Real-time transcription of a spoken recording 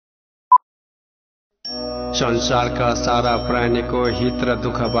संसारका सारा प्राणीको हित र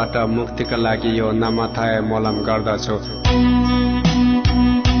दुःखबाट मुक्तिका लागि यो नामथाय मलम गर्दछु।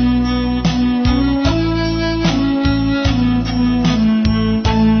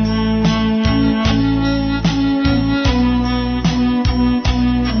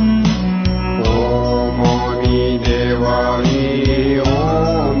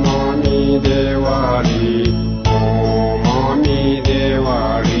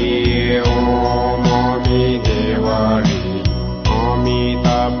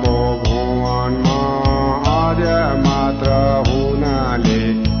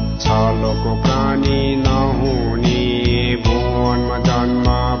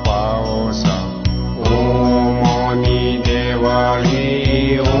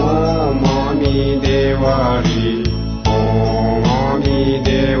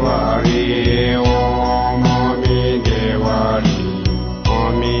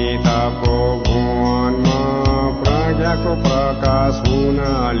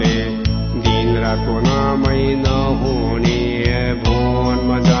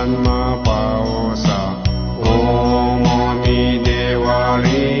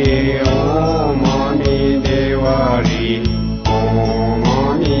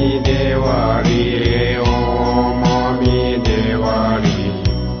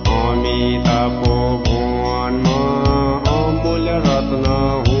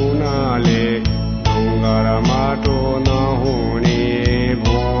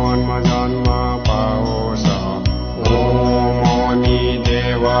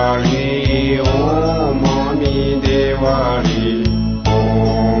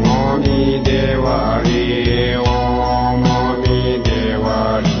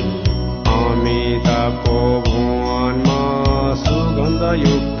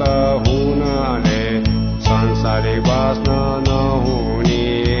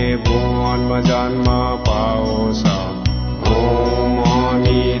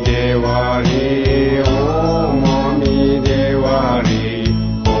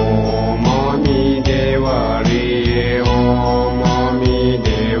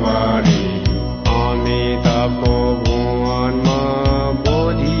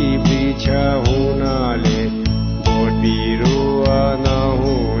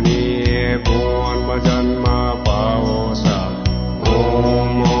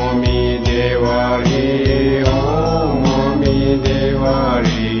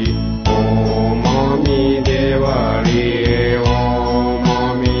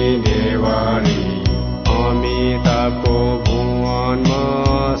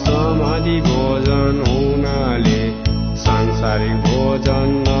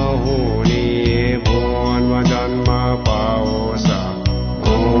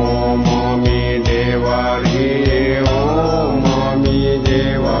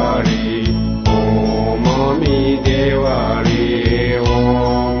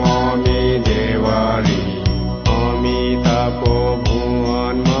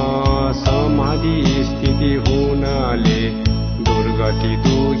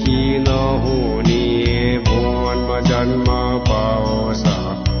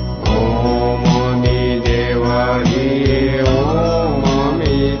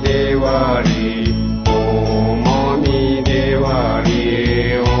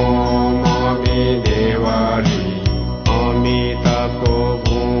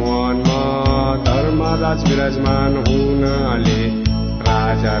 विराजमान हुनाले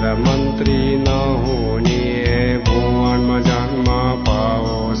राजा र मन्त्री नहुने भुवनमा जन्म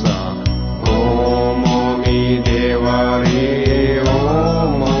पाओस्। ओम अमी देवारी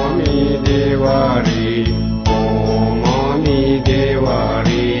ओम अमी देवारी ओम अमी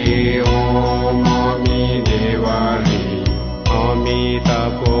देवारी ओम अमी देवारी।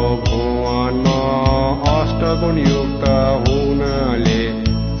 अमिताको भुवनमा अष्टगुण युक्त हुनाले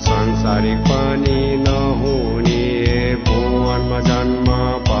सांसारिक पानी नहुने भुवनमा जन्म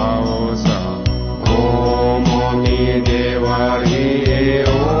पाओस्। ओम अमी देवारी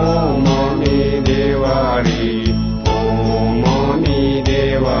ओम अमी देवारी ओम अमी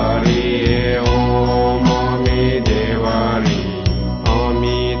देवारी ओम अमी देवारी।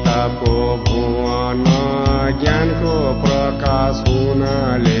 अमिताको भुवनमा ज्ञानको प्रकाश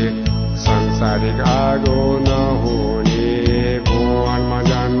हुनाले सांसारिक आगो नहुने